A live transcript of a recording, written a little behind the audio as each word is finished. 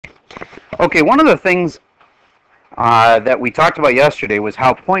Okay, one of the things that we talked about yesterday was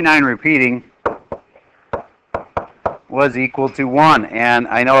how 0.9 repeating was equal to 1. And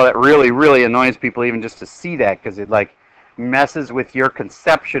I know that really, really annoys people even just to see that, because it like messes with your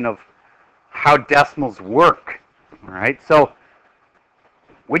conception of how decimals work. All right, so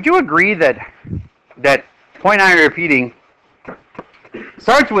would you agree that 0.9 repeating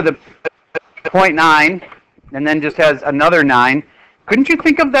starts with a 0.9 and then just has another 9? Couldn't you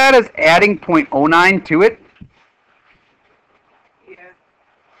think of that as adding 0.09 to it? Yeah.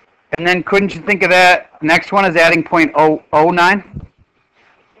 And then couldn't you think of that next one as adding 0.009?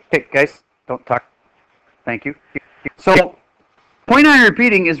 Okay, guys, don't talk. Thank you. So 0.9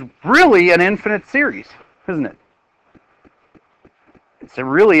 repeating is really an infinite series, isn't it? It's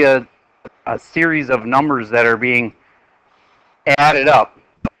really a series of numbers that are being added up.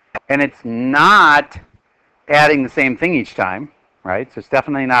 And it's not adding the same thing each time, right? So it's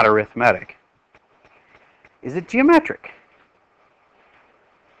definitely not arithmetic. Is it geometric?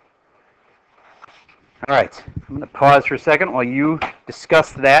 All right, I'm going to pause for a second while you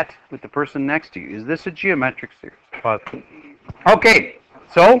discuss that with the person next to you. Is this a geometric series? Pause. Okay,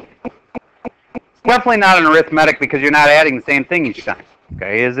 so it's definitely not an arithmetic because you're not adding the same thing each time.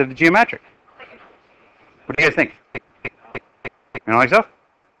 Okay, is it geometric? What do you guys think? You don't think so?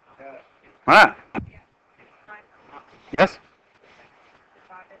 Why not? Yes?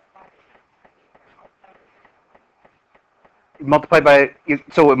 Multiply by,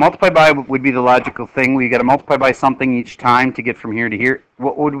 so multiply by would be the logical thing. We got to multiply by something each time to get from here to here.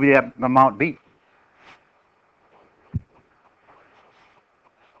 What would that amount be?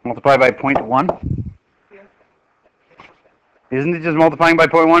 Multiply by 0.1? Isn't it just multiplying by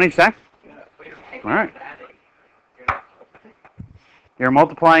 0.1 each time? All right. You're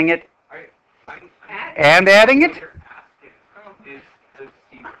multiplying it and adding it?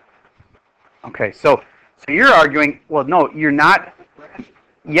 Okay, so you're arguing, well, no, you're not.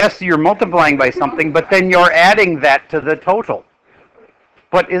 Yes, you're multiplying by something, but then you're adding that to the total.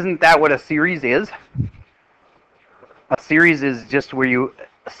 But isn't that what a series is? A series is just where you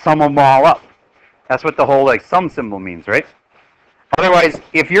sum them all up. That's what the whole like sum symbol means, right? Otherwise,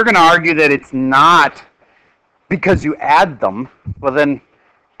 if you're going to argue that it's not because you add them, well then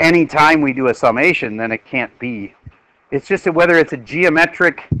any time we do a summation, then it can't be. It's just that whether it's a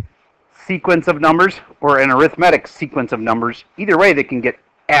geometric sequence of numbers or an arithmetic sequence of numbers, either way they can get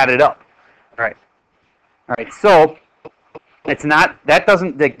added up. All right, so it's not, that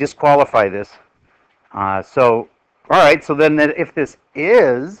doesn't disqualify this. So all right, so then if this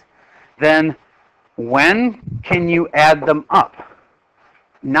is, then when can you add them up?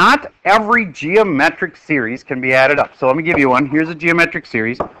 Not every geometric series can be added up. So let me give you one. Here's a geometric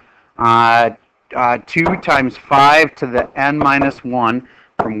series. 2 times 5 to the n minus 1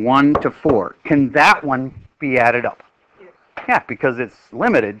 from 1 to 4. Can that one be added up? Yeah, because it's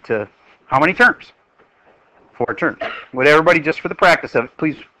limited to how many terms? 4 terms. Would everybody, just for the practice of it,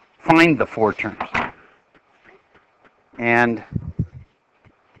 please find the 4 terms. And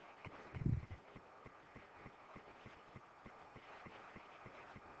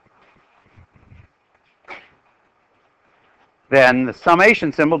then the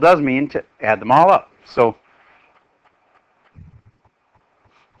summation symbol does mean to add them all up. So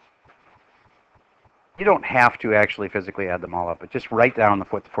you don't have to actually physically add them all up, but just write down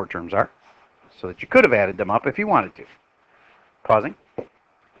what the 4 terms are so that you could have added them up if you wanted to. Pausing.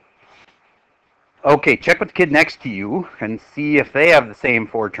 Okay, check with the kid next to you and see if they have the same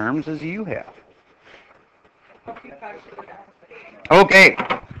 4 terms as you have. Okay.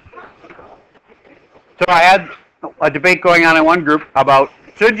 So I had a debate going on in one group about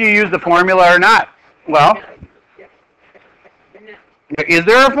should you use the formula or not? Well, is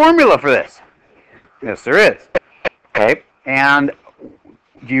there a formula for this? Yes, there is. Okay, and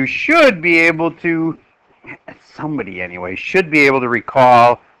you should be able to, somebody anyway, should be able to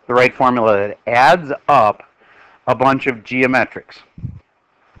recall the right formula that adds up a bunch of geometrics.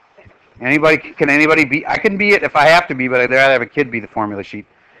 Anybody, can anybody be, I can be it if I have to be, but I'd rather have a kid be the formula sheet.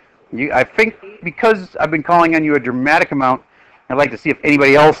 I think because I've been calling on you a dramatic amount, I'd like to see if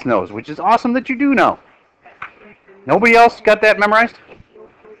anybody else knows, which is awesome that you do know. Nobody else got that memorized?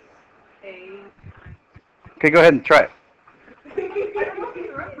 Okay, go ahead and try it.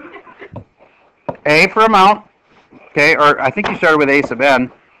 A for amount, okay, or I think you started with A sub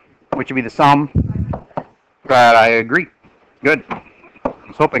n, which would be the sum. But I agree. Good. I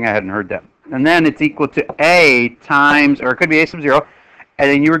was hoping I hadn't heard that. And then it's equal to A times, or it could be A sub 0. And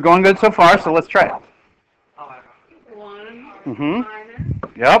then you were going good so far, so let's try it. 1 Mm-hmm. minus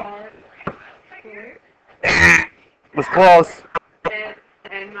Yep. Was close.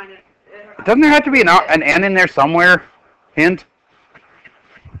 n minus Doesn't there have to be an n in there somewhere? Hint?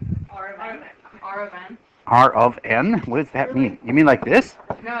 R of n. R of n. R of n? What does that mean? You mean like this?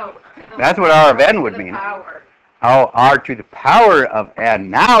 No. That's what R of n would mean. Power. Oh, r to the power of n.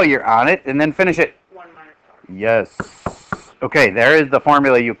 Now you're on it, and then finish it. 1 minus r. Yes. Okay, there is the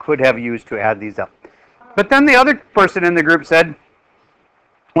formula you could have used to add these up. But then the other person in the group said,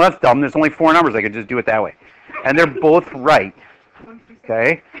 well, that's dumb. There's only 4 numbers. I could just do it that way. And they're both right.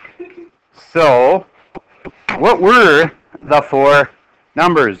 Okay? So, what were the 4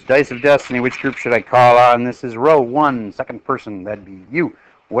 numbers? Dice of Destiny, which group should I call on? This is row 1, second person. That'd be you.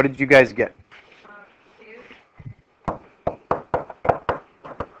 What did you guys get?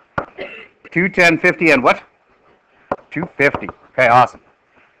 2, 10, 50, and what? 250. Okay, awesome.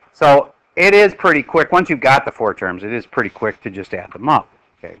 So it is pretty quick. Once you've got the 4 terms, it is pretty quick to just add them up.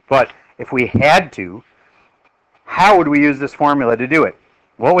 Okay, but if we had to, how would we use this formula to do it?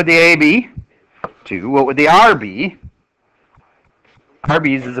 What would the A be? 2. What would the R be?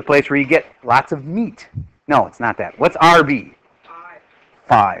 Arby's is a place where you get lots of meat. No, it's not that. What's RB?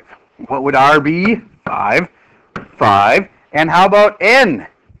 5. What would R be? 5. 5. And how about N?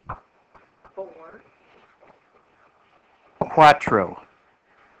 4. Quattro.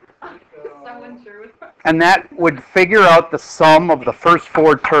 Someone sure was. And that would figure out the sum of the first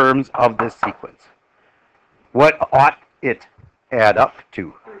 4 terms of this sequence. What ought it add up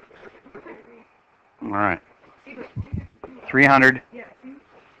to? All right. 300,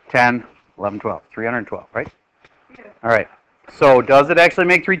 10, 11, 12. 312, right? All right. So does it actually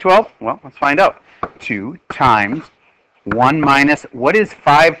make 312? Well, let's find out. 2 times 1 minus, what is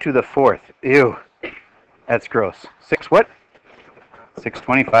 5 to the 4th? Ew. That's gross. 6 what?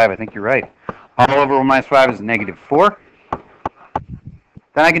 625, I think you're right. All over 1 minus 5 is negative 4.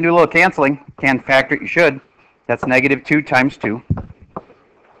 Then I can do a little canceling. Can't factor it, you should. That's negative 2 times 2.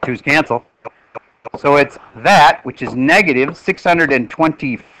 2's cancel. So it's that, which is negative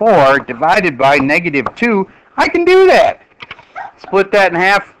 624 divided by negative 2. I can do that. Split that in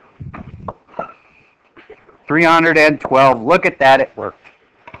half. 312. Look at that, it worked.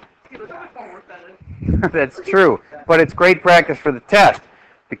 That's true. But it's great practice for the test.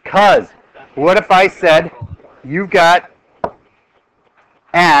 Because what if I said you've got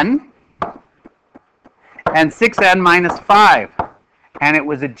n and 6n minus 5, and it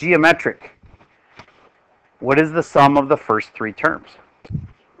was a geometric? What is the sum of the first 3 terms?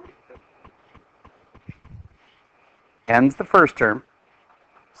 N's the first term.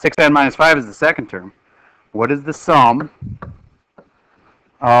 6n minus 5 is the second term. What is the sum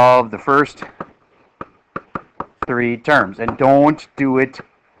of the first 3 terms? And don't do it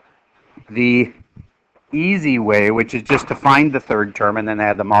the easy way, which is just to find the 3rd term and then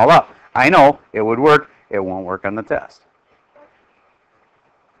add them all up. I know, it would work. It won't work on the test.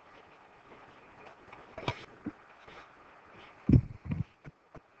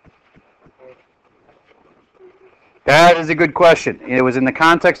 That is a good question. It was in the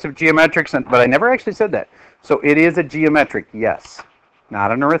context of geometrics, but I never actually said that. So it is a geometric, yes.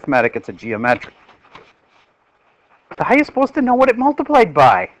 Not an arithmetic, it's a geometric. But how are you supposed to know what it multiplied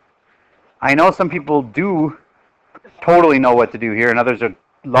by? I know some people do totally know what to do here, and others are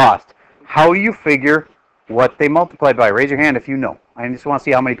lost. How do you figure what they multiplied by? Raise your hand if you know. I just want to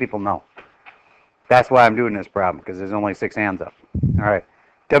see how many people know. That's why I'm doing this problem, because there's only 6 hands up. All right.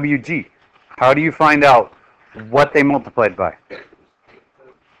 WG, how do you find out what they multiplied by?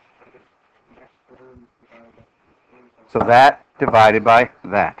 So that divided by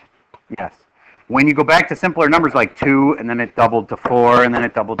that. Yes. When you go back to simpler numbers like 2, and then it doubled to 4, and then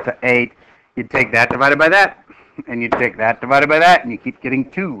it doubled to 8, you'd take that divided by that, and you'd take that divided by that, and you keep getting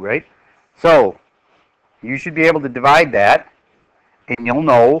 2, right? So you should be able to divide that, and you'll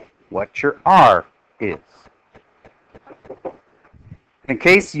know what your R is. In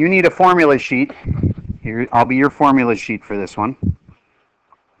case you need a formula sheet, here, I'll be your formula sheet for this one.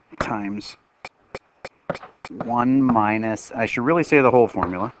 Times 1 minus, I should really say the whole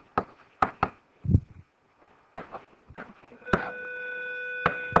formula.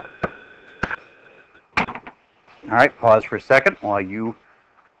 All right, pause for a second while you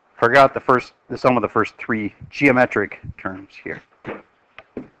figure out the sum of the first 3 geometric terms here.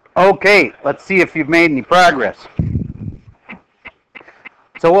 Okay, let's see if you've made any progress.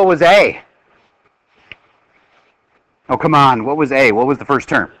 So what was A? Oh, come on. What was A? What was the first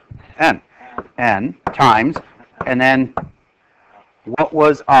term? N. N times. And then what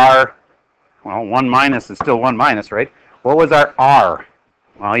was our, well, 1 minus is still 1 minus, right? What was our R?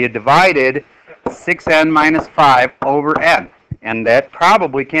 Well, you divided 6n minus 5 over n. And that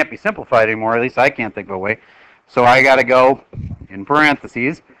probably can't be simplified anymore. At least I can't think of a way. So I got to go in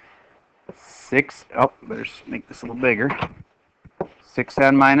parentheses. 6, oh, better make this a little bigger.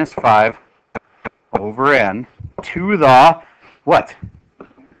 6n minus 5 over n to the, what?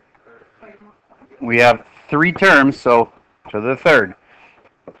 We have 3 terms, so to the third.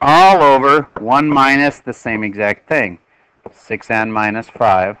 All over 1 minus the same exact thing. 6n minus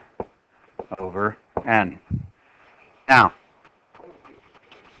 5 over n. Now,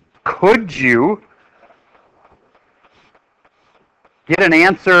 could you get an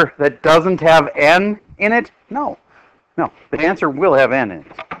answer that doesn't have n in it? No. No, the answer will have n in it.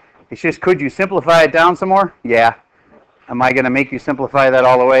 It's just, could you simplify it down some more? Yeah. Am I going to make you simplify that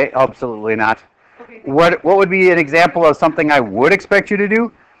all the way? Absolutely not. What would be an example of something I would expect you to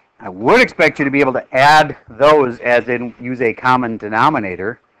do? I would expect you to be able to add those, as in use a common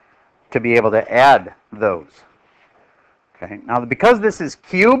denominator to be able to add those. Okay. Now, because this is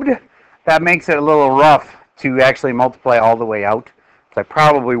cubed, that makes it a little rough to actually multiply all the way out. So I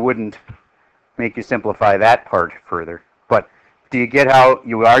probably wouldn't make you simplify that part further. But do you get how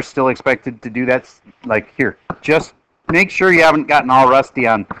you are still expected to do that? Like here, just make sure you haven't gotten all rusty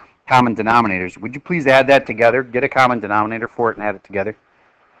on common denominators. Would you please add that together? Get a common denominator for it and add it together.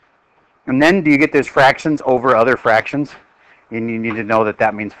 And then do you get those fractions over other fractions? And you need to know that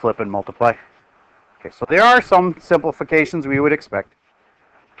that means flip and multiply. Okay, so there are some simplifications we would expect.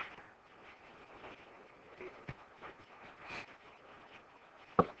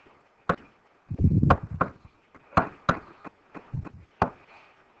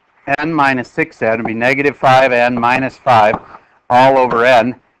 N minus 6n would be negative 5n minus 5 all over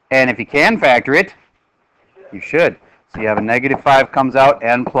n. And if you can factor it, you should. So you have a negative 5 comes out,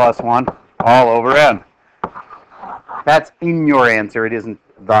 n plus 1 all over n. That's in your answer. It isn't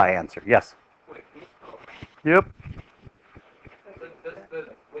the answer. Yes? Yep.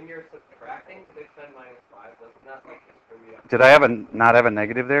 When you're subtracting 6n minus 5, does not make this for me. Did I not have a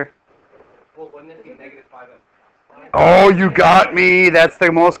negative there? Well, wouldn't it be negative 5n? Oh, you got me. That's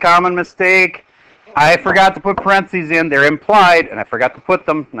the most common mistake. I forgot to put parentheses in. They're implied, and I forgot to put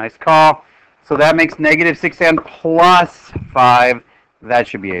them. Nice call. So that makes negative 6n plus 5. That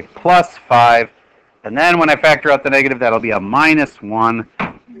should be a plus 5. And then when I factor out the negative, that'll be a minus 1.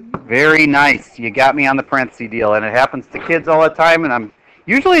 Very nice. You got me on the parentheses deal. And it happens to kids all the time. And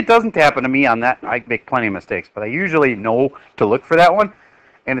usually it doesn't happen to me on that. I make plenty of mistakes. But I usually know to look for that one.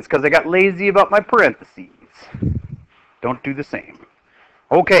 And it's because I got lazy about my parentheses. Don't do the same.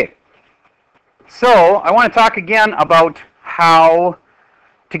 Okay. So I want to talk again about how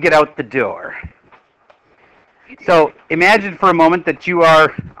to get out the door. So imagine for a moment that you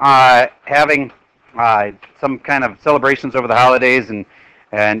are having some kind of celebrations over the holidays,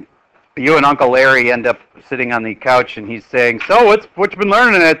 and you and Uncle Larry end up sitting on the couch, and he's saying, "So what you been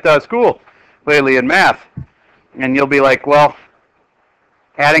learning at school lately in math?" And you'll be like, "Well,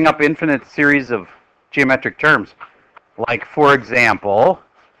 adding up infinite series of geometric terms." Like, for example,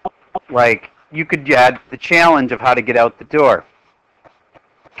 like you could add the challenge of how to get out the door.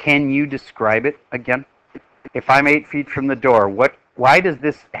 Can you describe it again? If I'm 8 feet from the door, why does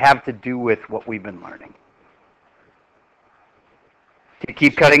this have to do with what we've been learning? You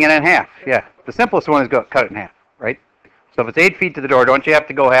keep cutting it in half. Yeah, the simplest one is cut it in half, right? So if it's 8 feet to the door, don't you have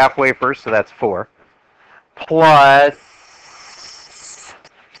to go halfway first? So that's 4. Plus,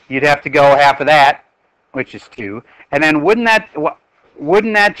 you'd have to go half of that, which is 2. And then wouldn't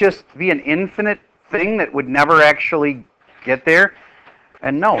that just be an infinite thing that would never actually get there?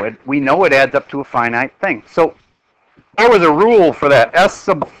 And no, we know it adds up to a finite thing. So there was a rule for that. S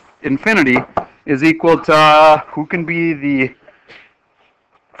sub infinity is equal to, who can be the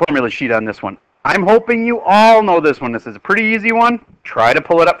formula sheet on this one? I'm hoping you all know this one. This is a pretty easy one. Try to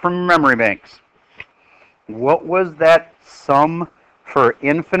pull it up from memory banks. What was that sum for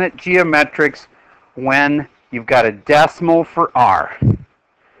infinite geometrics when you've got a decimal for r?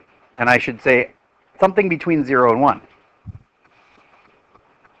 And I should say something between 0 and 1.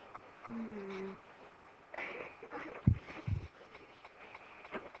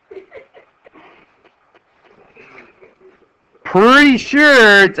 Pretty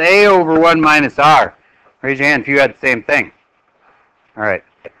sure it's a over 1 minus r. Raise your hand if you had the same thing. All right.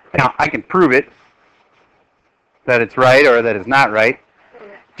 Now, I can prove it, that it's right or that it's not right.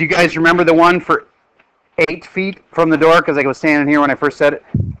 Do you guys remember the one for 8 feet from the door? Because I was standing here when I first said it.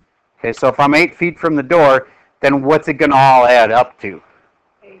 Okay, so if I'm 8 feet from the door, then what's it going to all add up to?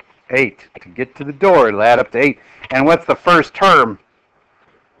 8. To get to the door, it'll add up to 8. And what's the first term?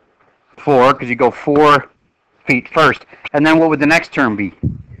 4, because you go 4 feet first. And then what would the next term be?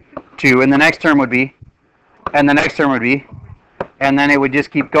 2. And the next term would be? And the next term would be? And then it would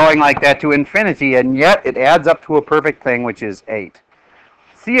just keep going like that to infinity. And yet it adds up to a perfect thing, which is 8.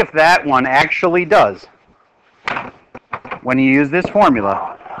 see if that one actually does. When you use this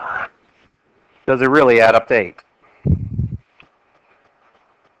formula, does it really add up to 8?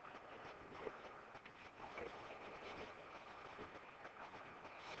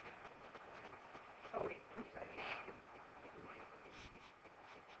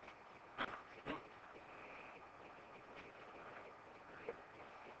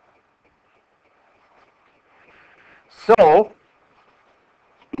 So,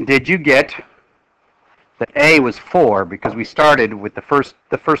 did you get that A was 4 because we started with the first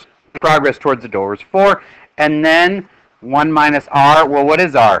progress towards the door was 4, and then 1 minus R, well, what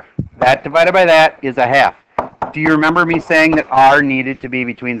is R? That divided by that is a half. Do you remember me saying that R needed to be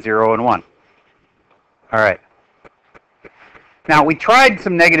between 0 and 1? All right. Now, we tried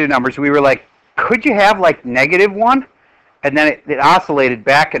some negative numbers. We were like, could you have like -1? And then it oscillated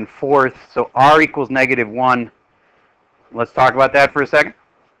back and forth, so R equals -1. Let's talk about that for a second.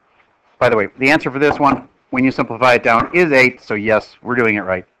 By the way, the answer for this one, when you simplify it down, is 8, so yes, we're doing it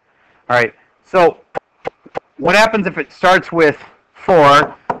right. All right, so what happens if it starts with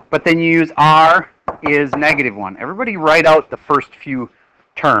 4, but then you use R is -1? Everybody write out the first few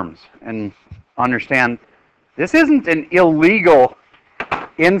terms and understand this isn't an illegal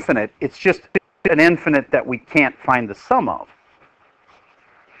infinite. It's just an infinite that we can't find the sum of.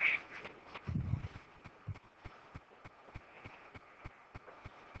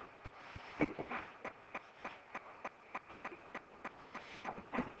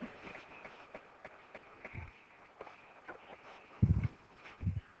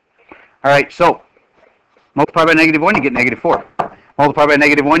 All right, so multiply by -1, you get -4. Multiply by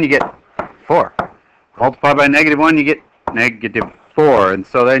 -1, you get 4. Multiply by -1, you get -4. And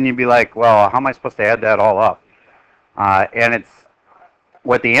so then you'd be like, well, how am I supposed to add that all up? And it's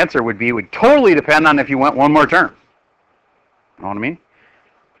what the answer would be would totally depend on if you went one more term. You know what I mean?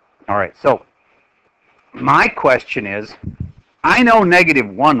 All right, so my question is, I know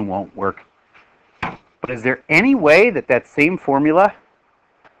 -1 won't work, but is there any way that that same formula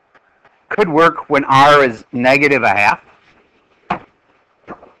could work when R is -1/2?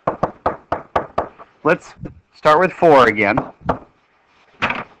 Let's start with 4 again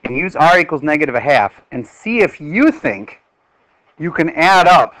and use R equals -1/2 and see if you think you can add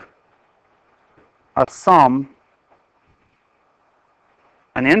up a sum,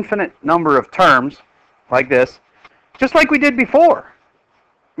 an infinite number of terms like this, just like we did before,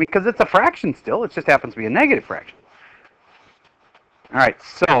 because it's a fraction still. It just happens to be a negative fraction. All right,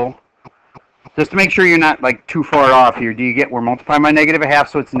 so just to make sure you're not like too far off here, do you get we're multiplying by -1/2,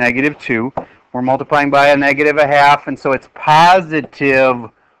 so it's -2. We're multiplying by a -1/2, and so it's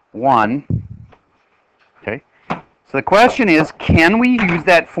 +1. Okay. So the question is, can we use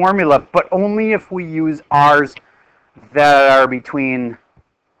that formula, but only if we use R's that are between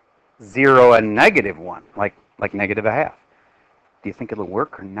 0 and -1, like -1/2? Do you think it'll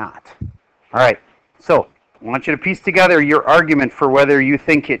work or not? All right. So I want you to piece together your argument for whether you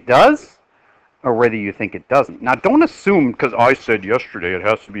think it does or whether you think it doesn't. Now, don't assume because I said yesterday it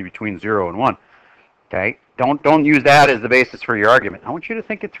has to be between 0 and 1. Okay? Don't use that as the basis for your argument. I want you to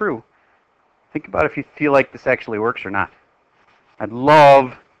think it through. Think about if you feel like this actually works or not. I'd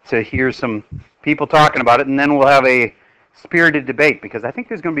love to hear some people talking about it, and then we'll have a spirited debate because I think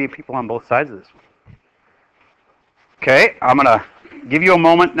there's going to be people on both sides of this one. Okay, I'm going to give you a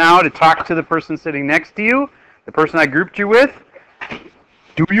moment now to talk to the person sitting next to you, the person I grouped you with.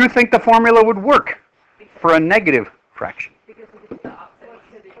 Do you think the formula would work for a negative fraction?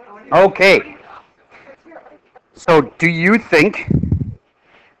 Okay. So do you think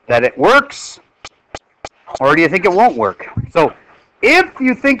that it works, or do you think it won't work? So if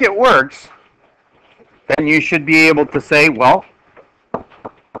you think it works, then you should be able to say, well,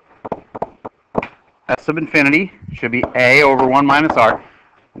 S sub infinity should be A over 1 minus R.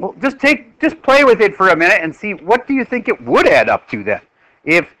 Well, just play with it for a minute and see what do you think it would add up to then.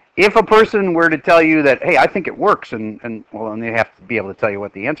 If a person were to tell you that, hey, I think it works, and well, then they have to be able to tell you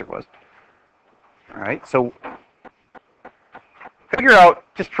what the answer was. All right, so figure out,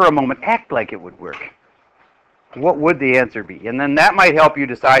 just for a moment, act like it would work. What would the answer be? And then that might help you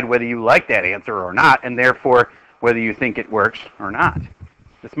decide whether you like that answer or not, and therefore whether you think it works or not.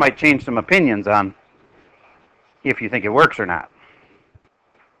 This might change some opinions on if you think it works or not.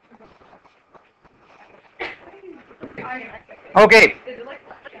 Okay.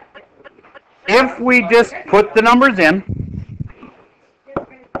 If we just put the numbers in,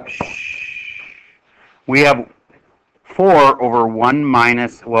 we have 4 over 1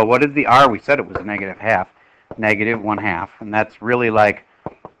 minus, well, what is the R? We said it was a -1/2, -1/2, and that's really like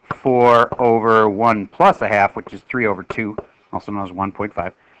 4 over 1 plus 1/2, which is 3 over 2. also known as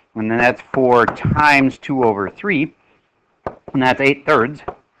 1.5. And then that's 4 times 2 over 3, and that's 8/3,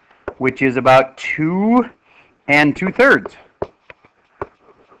 which is about 2 and 2/3.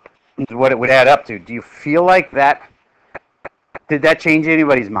 Is what it would add up to. Do you feel like that? Did that change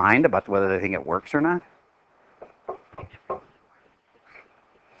anybody's mind about whether they think it works or not? All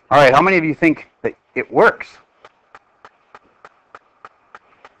right, how many of you think that it works?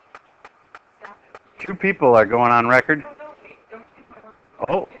 2 people are going on record.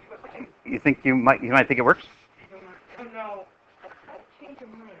 Oh, you think you might think it works? Oh no.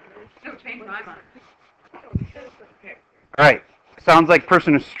 Don't change my mind. All right. Sounds like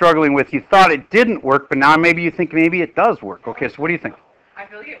person is struggling with you thought it didn't work, but now maybe you think maybe it does work. Okay, so what do you think? I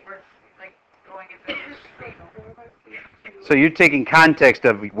feel like it works, like going into. So you're taking context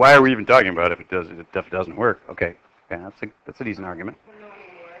of why are we even talking about it if it doesn't work? Okay, yeah, that's a decent argument.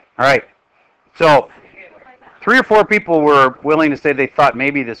 All right. So 3 or 4 people were willing to say they thought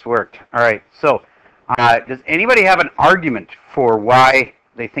maybe this worked. All right. So does anybody have an argument for why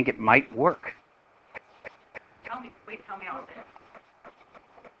they think it might work? Tell me all of it.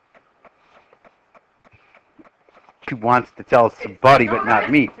 Who wants to tell somebody but not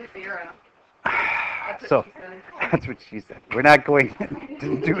me? So that's what she said. We're not going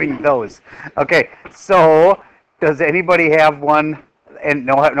to doing those. Okay. So does anybody have one? And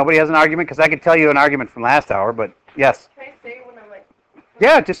nobody has an argument, because I could tell you an argument from last hour. But yes. Can I say when I'm like?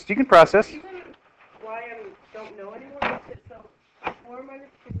 Yeah, just you can process. Even why I don't know anymore. So 4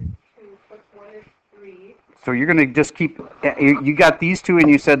 minus 2 is 2, plus 1 is 3. So you're gonna just keep. You got these 2, and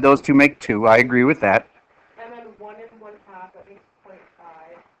you said those 2 make 2. I agree with that. And then 1 and 1/2, that makes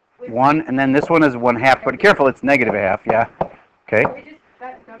 0.5. 1, and then this one is 1/2. But careful, it's negative a half. Yeah. Okay. We just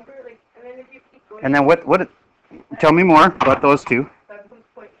that number, like, and then if you keep going. And then what? Tell me more about those 2. That becomes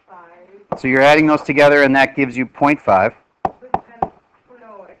 0.5. So you're adding those together, and that gives you 0.5. But then,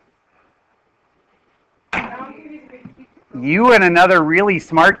 no. Now you need to keep. You and another really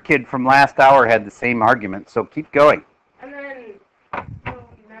smart kid from last hour had the same argument. So keep going. And then, so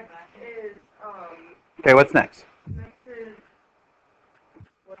next is Okay, what's next? next is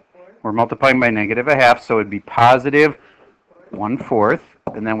what 4? We're multiplying by negative a half, so it'd be positive 1/4.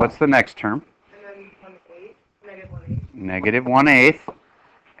 And then what's the next term? And then 1/8, negative 1/8. Negative 1/8.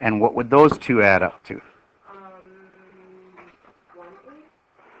 And what would those 2 add up to? 1/8.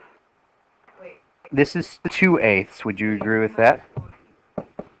 Wait. This is 2/8. Would you agree with that?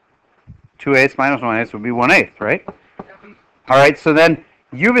 2/8 minus 1/8 would be 1/8, right? All right, so then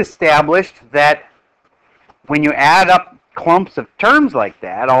you've established that when you add up clumps of terms like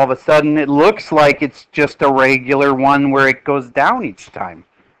that, all of a sudden it looks like it's just a regular one where it goes down each time.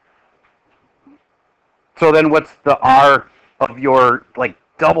 So then what's the R of your, like,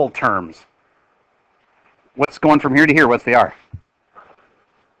 double terms? What's going from here to here? What's the R?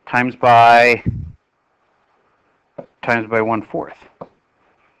 Times by 1/4.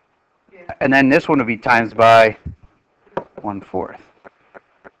 And then this one would be times by 1/4.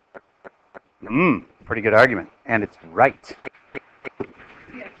 Pretty good argument. And it's right.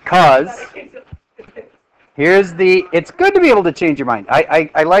 Because it's good to be able to change your mind.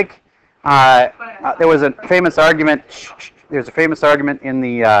 I like, there was a famous argument, there's a famous argument in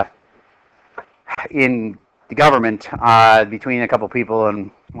the government between a couple people,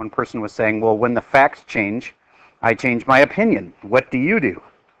 and one person was saying, well, when the facts change, I change my opinion. What do you do?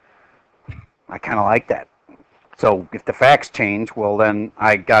 I kind of like that. So if the facts change, well, then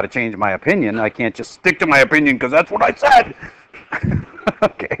I got to change my opinion. I can't just stick to my opinion because that's what I said.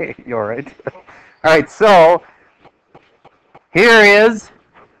 Okay, you're right. All right, so here is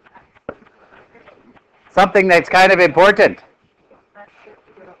something that's kind of important.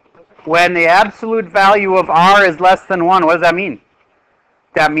 When the absolute value of R is less than 1, what does that mean?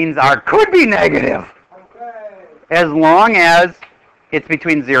 That means R could be negative, as long as it's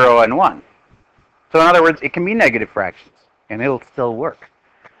between 0 and 1. So in other words, it can be negative fractions, and it'll still work.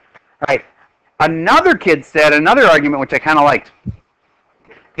 All right. Another kid said another argument, which I kind of liked.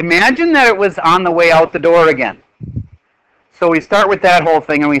 Imagine that it was on the way out the door again. So we start with that whole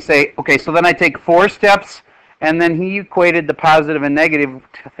thing, and we say, okay, so then I take 4 steps, and then he equated the positive and negative.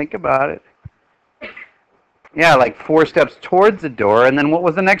 Think about it. Yeah, like 4 steps towards the door, and then what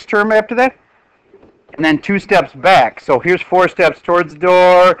was the next term after that? And then 2 steps back. So here's 4 steps towards the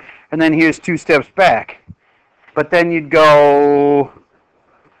door, and then here's 2 steps back. But then you'd go,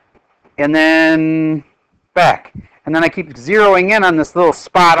 and then back. And then I keep zeroing in on this little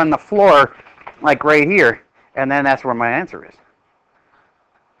spot on the floor, like right here, and then that's where my answer is.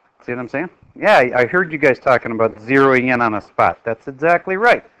 See what I'm saying? Yeah, I heard you guys talking about zeroing in on a spot. That's exactly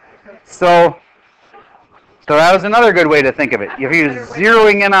right. So So that was another good way to think of it. If you're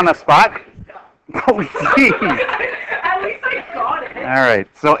zeroing in on a spot, oh geez. At least I got it. All right.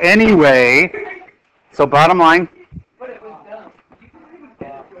 So anyway, so bottom line, But it was dumb.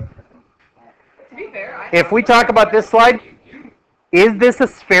 To be fair, if we talk about this slide, is this a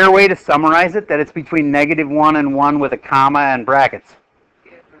fair way to summarize it? That it's between -1 and 1 with a comma and brackets?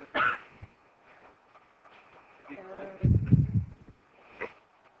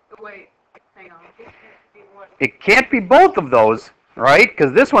 Wait, hang on. It can't be both of those, right?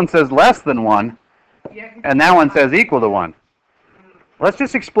 Because this one says less than 1, and that one says equal to 1. Let's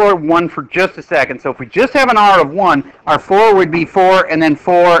just explore 1 for just a second. So if we just have an R of 1, our 4 would be 4, and then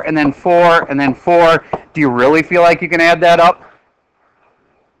 4, and then 4, and then 4. Do you really feel like you can add that up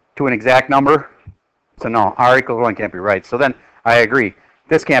to an exact number? So no, R equals 1 can't be right. So then I agree.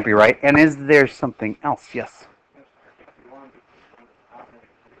 This can't be right. And is there something else? Yes.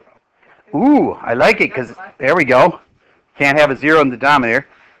 Ooh, I like it because there we go. Can't have a 0 in the denominator.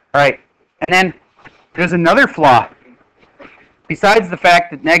 All right. And then there's another flaw. Besides the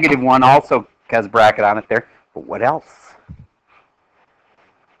fact that -1 also has a bracket on it there. But what else?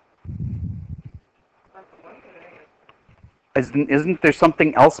 Isn't there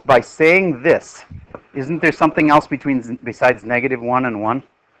something else by saying this? Isn't there something else besides -1 and 1?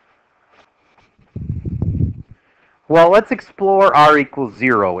 Well, let's explore R equals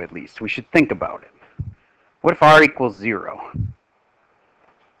 0 at least. We should think about it. What if R equals 0?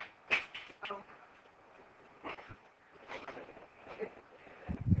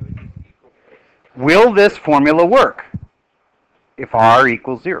 Will this formula work if R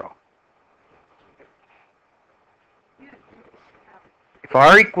equals 0? If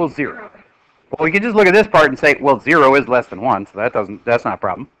R equals 0. Well, we can just look at this part and say, well, 0 is less than 1, so that's not a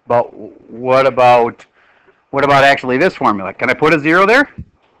problem. But what about actually this formula? Can I put a 0 there?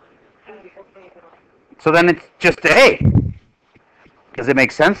 So then it's just A. Does it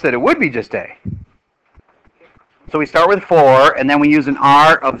make sense that it would be just A? So we start with 4, and then we use an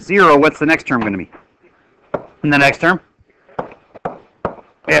R of 0. What's the next term going to be? And the next term?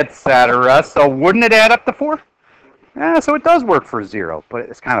 Etc. So wouldn't it add up to 4? Yeah, so it does work for 0, but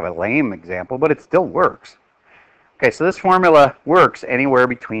it's kind of a lame example, but it still works. Okay, so this formula works anywhere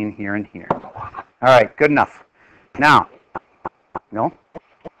between here and here. All right, good enough. Now, no?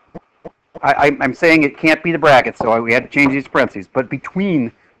 I'm saying it can't be the brackets, so we had to change these parentheses, but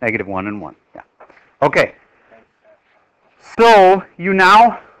between -1 and 1. Yeah. Okay. So you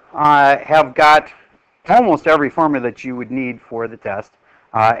now have got almost every formula that you would need for the test.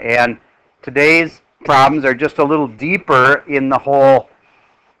 And today's problems are just a little deeper in the whole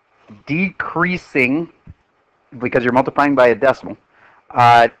decreasing, because you're multiplying by a decimal,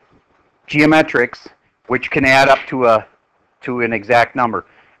 geometrics, which can add up to an exact number.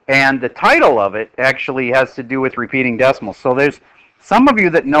 And the title of it actually has to do with repeating decimals. So there's some of you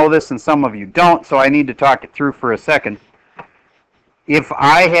that know this and some of you don't, so I need to talk it through for a second. If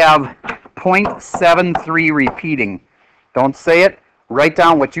I have 0.73 repeating, don't say it, write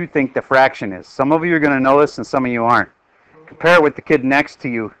down what you think the fraction is. Some of you are going to know this and some of you aren't. Compare it with the kid next to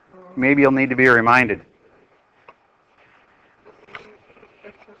you. Maybe you'll need to be reminded.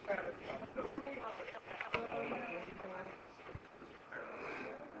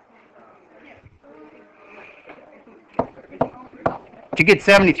 Did you get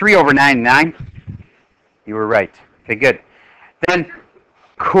 73 over 99? You were right. Okay, good. Then,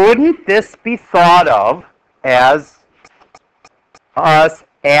 couldn't this be thought of as us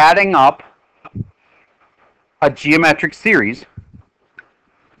adding up a geometric series,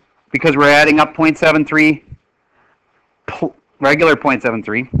 because we're adding up 0.73, regular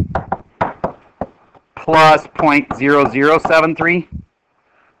 0.73, plus 0.0073,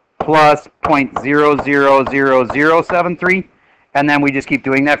 plus 0.000073, and then we just keep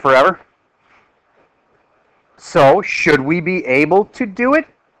doing that forever? So, should we be able to do it?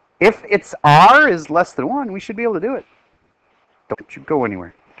 If its R is less than 1, we should be able to do it. Don't you go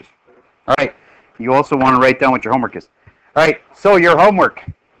anywhere. All right. You also want to write down what your homework is. All right. So your homework.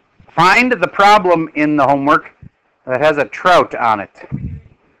 Find the problem in the homework that has a trout on it.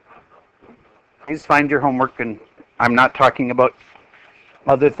 Please find your homework, and I'm not talking about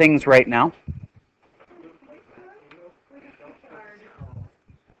other things right now.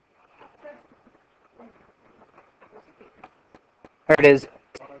 There it is.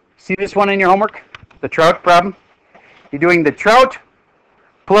 See this one in your homework? The trout problem? You're doing the trout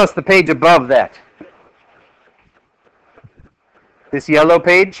plus the page above that. This yellow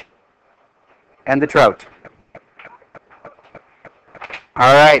page and the trout.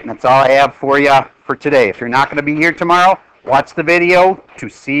 All right, and that's all I have for you for today. If you're not going to be here tomorrow, watch the video to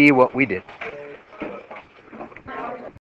see what we did.